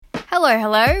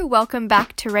Hello, welcome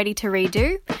back to Ready to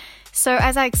Redo. So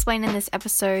as I explained in this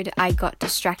episode, I got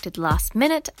distracted last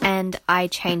minute and I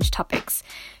changed topics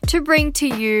to bring to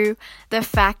you the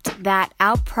fact that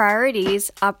our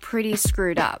priorities are pretty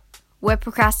screwed up. We're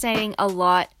procrastinating a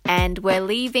lot and we're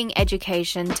leaving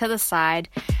education to the side.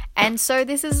 And so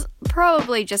this is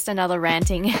probably just another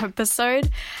ranting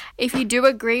episode. If you do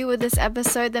agree with this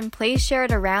episode, then please share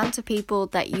it around to people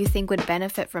that you think would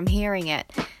benefit from hearing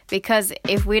it. Because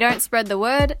if we don't spread the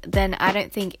word, then I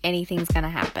don't think anything's going to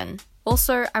happen.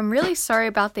 Also, I'm really sorry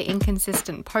about the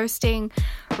inconsistent posting.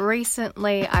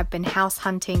 Recently, I've been house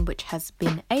hunting, which has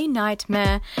been a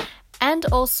nightmare, and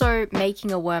also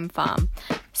making a worm farm.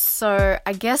 So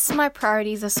I guess my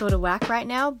priorities are sort of whack right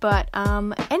now, but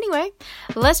anyway,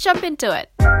 let's jump into it.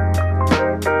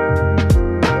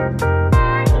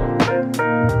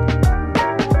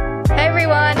 Hey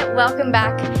everyone, welcome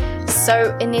back.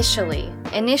 So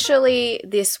initially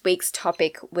this week's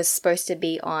topic was supposed to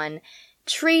be on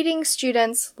treating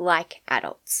students like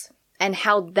adults and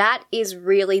how that is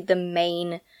really the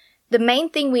main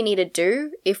thing we need to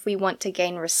do if we want to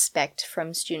gain respect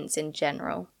from students in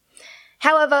general.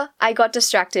 However, I got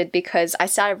distracted because I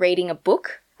started reading a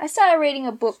book. I started reading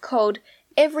a book called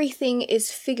Everything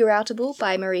is Figure-Outable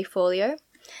by Marie Forleo.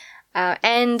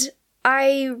 And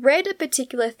I read a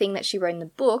particular thing that she wrote in the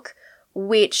book,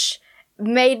 which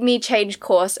made me change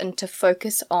course and to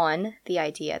focus on the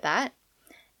idea that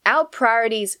our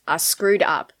priorities are screwed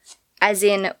up. As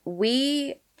in,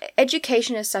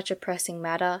 education is such a pressing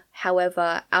matter.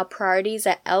 However, our priorities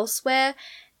are elsewhere.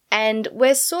 And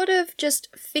we're sort of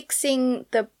just fixing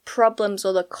the problems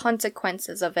or the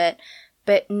consequences of it,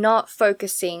 but not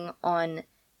focusing on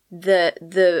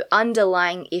the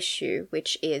underlying issue,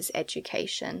 which is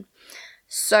education.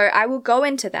 So I will go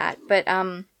into that. But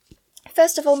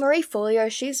first of all, Marie Forleo,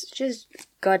 she's just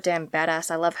goddamn badass.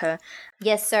 I love her.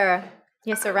 Yes, sir.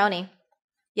 Yes, sironi.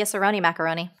 Yes, sironi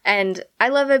macaroni. And I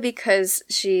love her because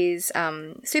she's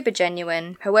super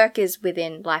genuine. Her work is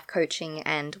within life coaching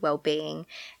and well-being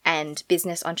and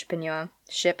business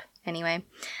entrepreneurship, anyway.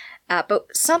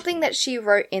 But something that she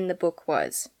wrote in the book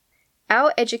was,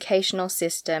 our educational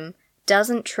system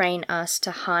doesn't train us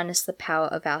to harness the power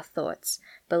of our thoughts,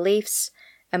 beliefs,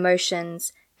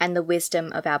 emotions, and the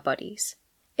wisdom of our bodies.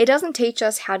 It doesn't teach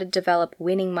us how to develop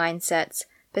winning mindsets,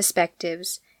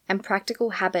 perspectives, and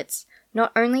practical habits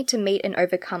not only to meet and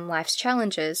overcome life's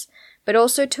challenges, but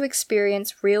also to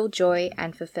experience real joy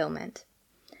and fulfillment.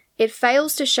 It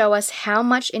fails to show us how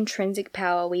much intrinsic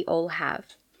power we all have.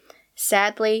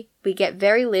 Sadly, we get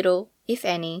very little, if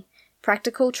any,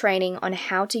 practical training on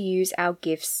how to use our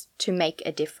gifts to make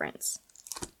a difference.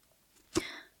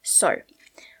 So,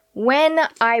 when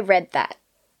I read that,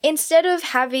 instead of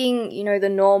having, the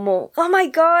normal, oh my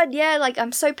god, yeah,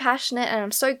 I'm so passionate and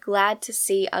I'm so glad to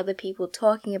see other people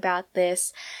talking about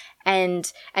this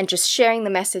and just sharing the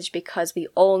message because we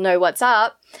all know what's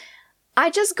up,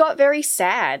 I just got very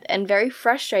sad and very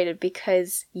frustrated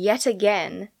because yet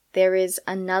again, there is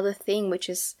another thing which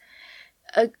is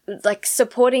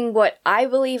supporting what I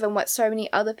believe and what so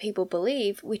many other people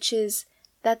believe, which is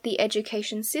that the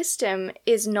education system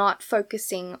is not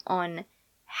focusing on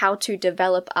how to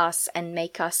develop us and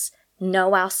make us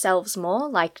know ourselves more,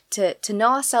 to know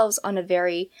ourselves on a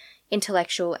very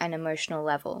intellectual and emotional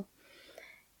level.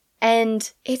 And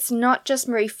it's not just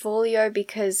Marie Forleo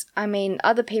because,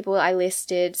 other people I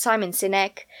listed, Simon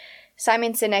Sinek.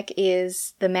 Simon Sinek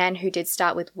is the man who did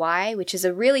Start With Why, which is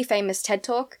a really famous TED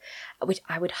Talk, which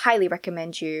I would highly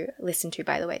recommend you listen to,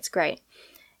 by the way, it's great.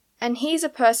 And he's a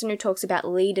person who talks about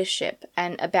leadership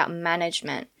and about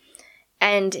management.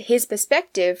 And his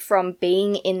perspective from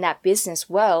being in that business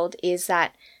world is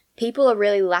that people are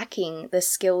really lacking the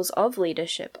skills of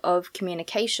leadership, of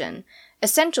communication,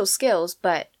 essential skills,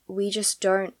 but we just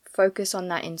don't focus on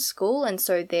that in school. And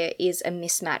so there is a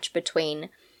mismatch between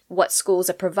what schools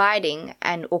are providing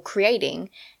or creating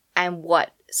and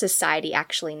what society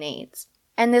actually needs.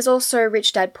 And there's also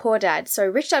Rich Dad, Poor Dad. So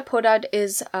Rich Dad, Poor Dad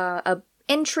is a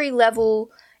entry-level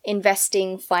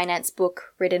investing finance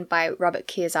book written by Robert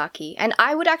Kiyosaki. And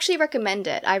I would actually recommend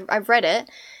it. I've read it,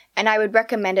 and I would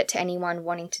recommend it to anyone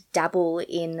wanting to dabble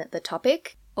in the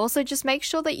topic. Also, just make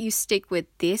sure that you stick with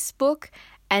this book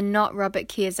and not Robert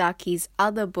Kiyosaki's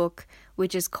other book,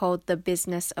 which is called The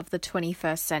Business of the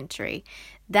 21st Century.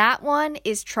 That one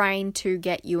is trying to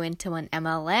get you into an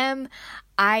MLM.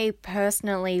 I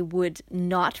personally would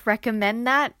not recommend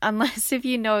that unless if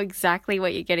you know exactly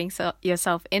what you're getting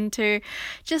yourself into.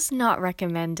 Just not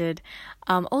recommended.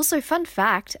 Also, fun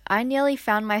fact, I nearly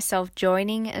found myself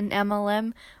joining an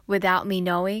MLM without me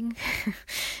knowing.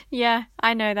 Yeah,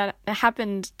 I know that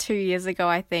happened 2 years ago,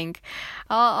 I think.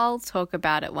 I'll talk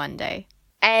about it one day.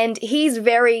 And he's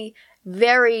very,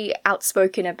 very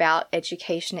outspoken about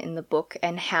education in the book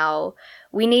and how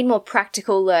we need more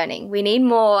practical learning. We need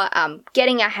more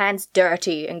getting our hands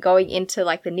dirty and going into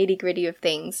like the nitty-gritty of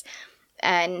things,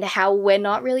 and how we're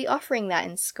not really offering that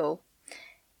in school.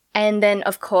 And then,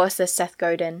 of course, there's Seth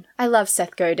Godin. I love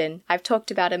Seth Godin. I've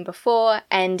talked about him before,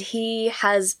 and he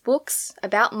has books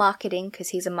about marketing because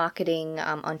he's a marketing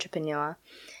entrepreneur.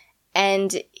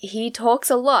 And he talks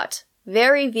a lot,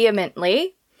 very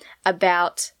vehemently,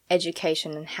 about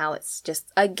education and how it's just,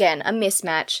 again, a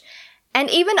mismatch. And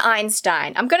even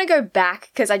Einstein, I'm going to go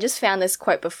back because I just found this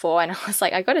quote before and I was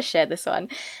like, I got to share this one.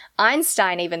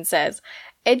 Einstein even says,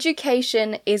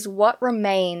 education is what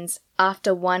remains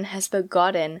after one has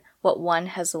forgotten what one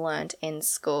has learned in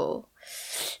school.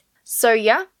 So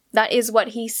yeah, that is what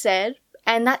he said.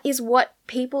 And that is what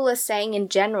people are saying in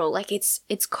general. Like it's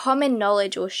common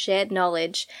knowledge or shared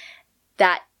knowledge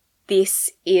that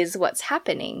this is what's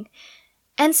happening.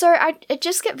 And so I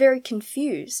just get very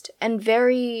confused and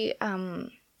very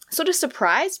sort of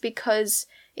surprised because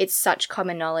it's such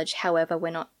common knowledge. However,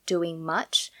 we're not doing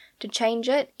much to change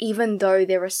it, even though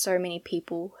there are so many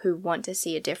people who want to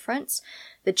see a difference.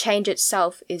 The change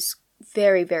itself is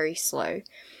very, very slow.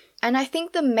 And I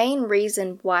think the main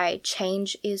reason why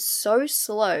change is so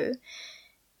slow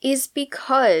is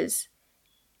because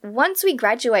once we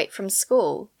graduate from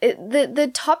school,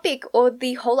 the topic or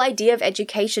the whole idea of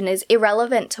education is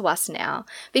irrelevant to us now.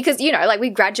 Because, you know, like we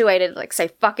graduated, like say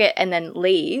fuck it and then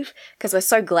leave because we're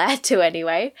so glad to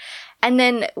anyway. And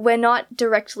then we're not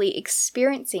directly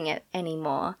experiencing it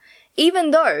anymore.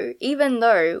 Even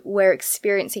though we're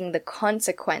experiencing the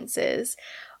consequences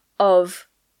of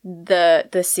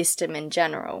the system in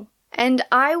general. And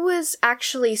I was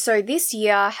actually, so this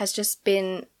year has just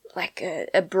been like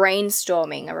a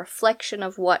brainstorming, a reflection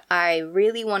of what I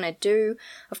really want to do.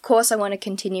 Of course, I want to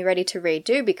continue Ready to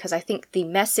Redo because I think the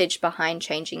message behind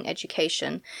changing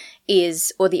education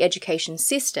is, or the education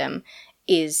system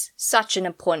is such an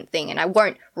important thing, and I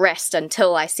won't rest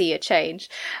until I see a change.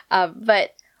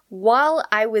 But while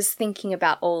I was thinking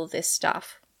about all of this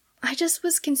stuff, I just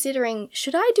was considering,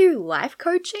 should I do life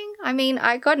coaching? I mean,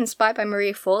 I got inspired by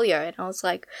Maria Forleo and I was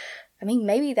like, I mean,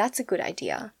 maybe that's a good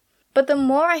idea. But the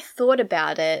more I thought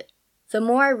about it, the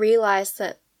more I realized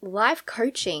that life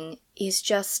coaching is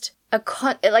just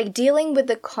like dealing with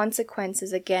the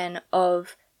consequences again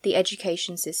of the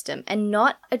education system and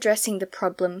not addressing the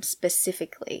problem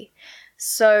specifically.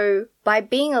 So by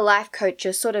being a life coach,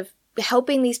 you're sort of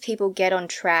helping these people get on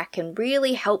track and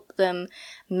really help them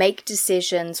make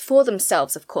decisions for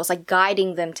themselves, of course, like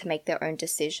guiding them to make their own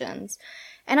decisions.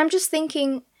 And I'm just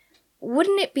thinking,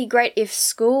 wouldn't it be great if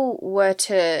school were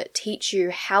to teach you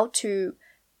how to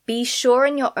be sure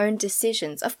in your own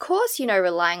decisions? Of course, you know,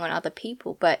 relying on other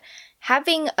people, but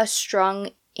having a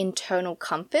strong internal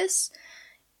compass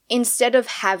instead of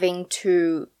having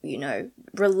to, you know,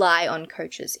 rely on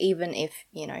coaches, even if,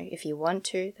 you know, if you want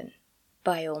to, then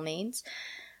by all means.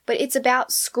 But it's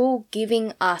about school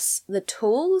giving us the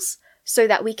tools so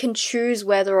that we can choose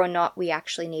whether or not we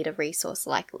actually need a resource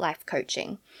like life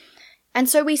coaching. And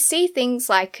so we see things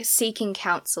like seeking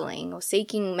counseling or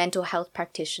seeking mental health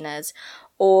practitioners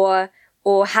or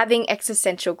having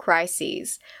existential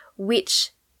crises,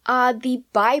 which are the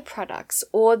byproducts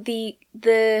or the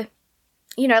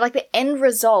you know, like the end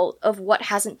result of what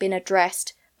hasn't been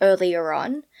addressed earlier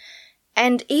on.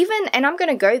 And I'm going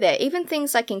to go there, even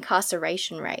things like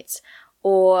incarceration rates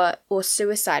or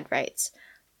suicide rates,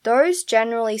 those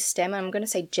generally stem, I'm going to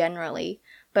say generally,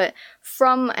 but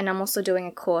from, and I'm also doing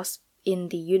a course in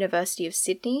the University of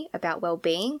Sydney about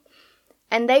well-being,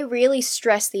 and they really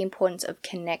stress the importance of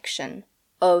connection,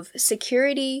 of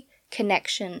security,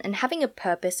 connection, and having a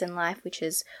purpose in life, which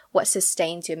is what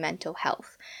sustains your mental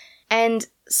health. And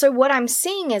so what I'm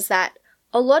seeing is that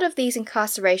a lot of these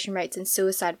incarceration rates and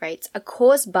suicide rates are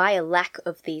caused by a lack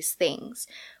of these things,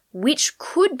 which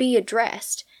could be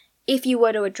addressed if you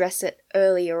were to address it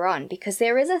earlier on, because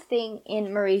there is a thing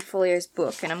in Marie Forleo's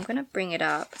book, and I'm going to bring it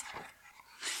up.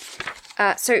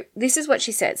 So this is what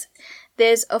she says.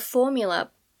 There's a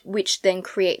formula which then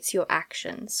creates your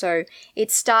action. So it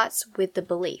starts with the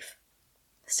belief.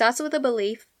 Starts with a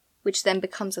belief, which then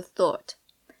becomes a thought,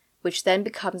 which then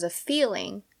becomes a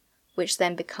feeling, which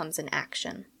then becomes an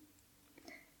action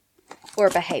or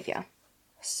a behavior.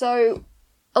 So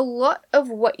a lot of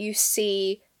what you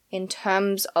see in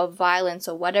terms of violence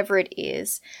or whatever it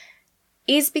is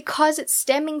because it's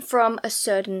stemming from a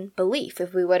certain belief,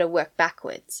 if we were to work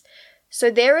backwards. So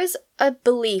there is a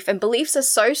belief, and beliefs are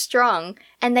so strong,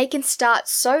 and they can start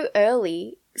so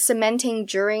early, cementing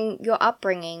during your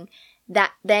upbringing,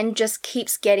 that then just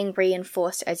keeps getting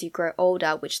reinforced as you grow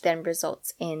older, which then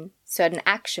results in certain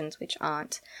actions which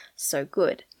aren't so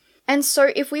good. And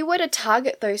so if we were to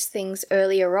target those things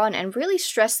earlier on and really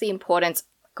stress the importance,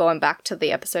 going back to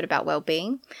the episode about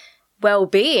well-being,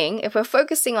 if we're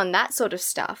focusing on that sort of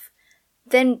stuff,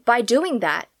 then by doing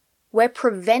that, we're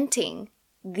preventing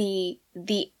the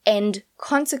end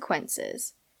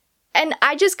consequences. And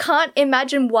I just can't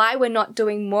imagine why we're not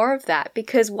doing more of that,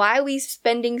 because why are we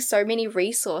spending so many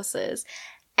resources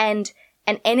and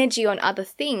energy on other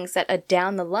things that are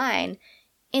down the line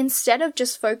instead of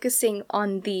just focusing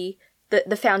on the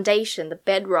foundation, the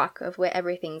bedrock of where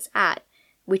everything's at,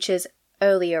 which is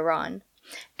earlier on.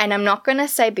 And I'm not going to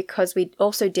say, because we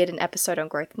also did an episode on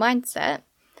growth mindset,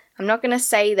 I'm not going to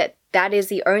say that that is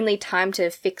the only time to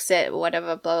fix it or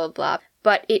whatever, blah, blah, blah.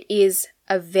 But it is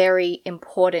a very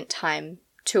important time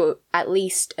to at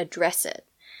least address it.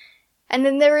 And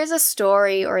then there is a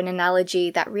story or an analogy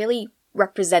that really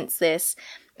represents this.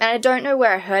 And I don't know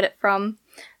where I heard it from,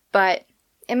 but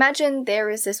imagine there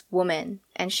is this woman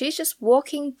and she's just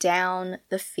walking down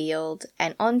the field,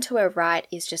 and onto her right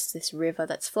is just this river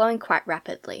that's flowing quite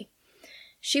rapidly.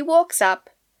 She walks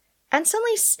up and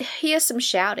suddenly hears some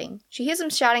shouting. She hears them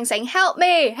shouting, saying, "Help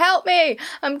me! Help me!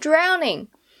 I'm drowning!"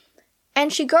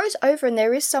 And she goes over and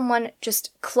there is someone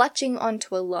just clutching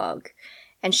onto a log.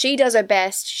 And she does her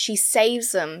best. She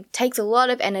saves them, takes a lot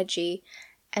of energy,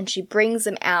 and she brings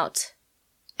them out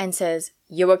and says,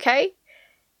 "You okay?"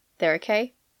 They're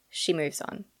okay. She moves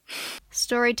on.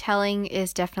 Storytelling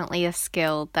is definitely a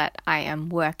skill that I am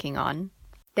working on.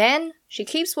 Then she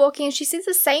keeps walking and she sees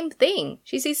the same thing.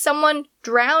 She sees someone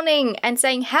drowning and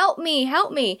saying, "Help me,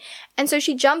 help me." And so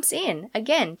she jumps in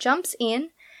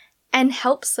and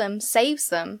helps them, saves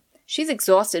them. She's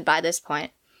exhausted by this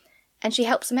point, and she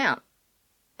helps them out.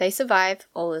 They survive,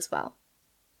 all is well.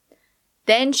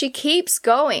 Then she keeps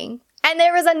going, and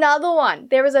there is another one.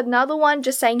 There is another one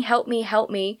just saying, "Help me, help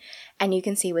me." And you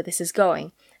can see where this is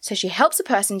going. So she helps a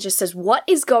person, just says, "What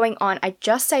is going on? I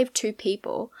just saved 2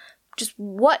 people.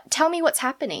 Tell me what's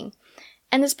happening."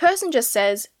 And this person just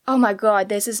says, "Oh my God,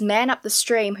 there's this man up the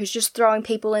stream who's just throwing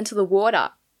people into the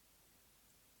water."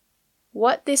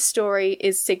 What this story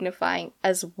is signifying,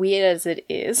 as weird as it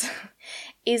is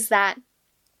that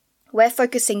we're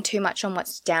focusing too much on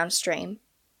what's downstream.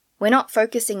 We're not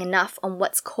focusing enough on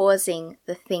what's causing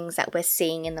the things that we're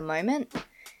seeing in the moment.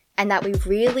 And that we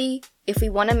really, if we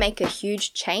want to make a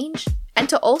huge change and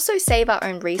to also save our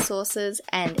own resources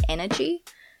and energy,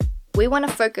 we want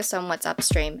to focus on what's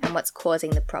upstream and what's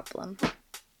causing the problem.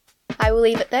 I will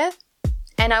leave it there,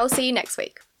 and I will see you next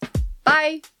week.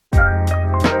 Bye!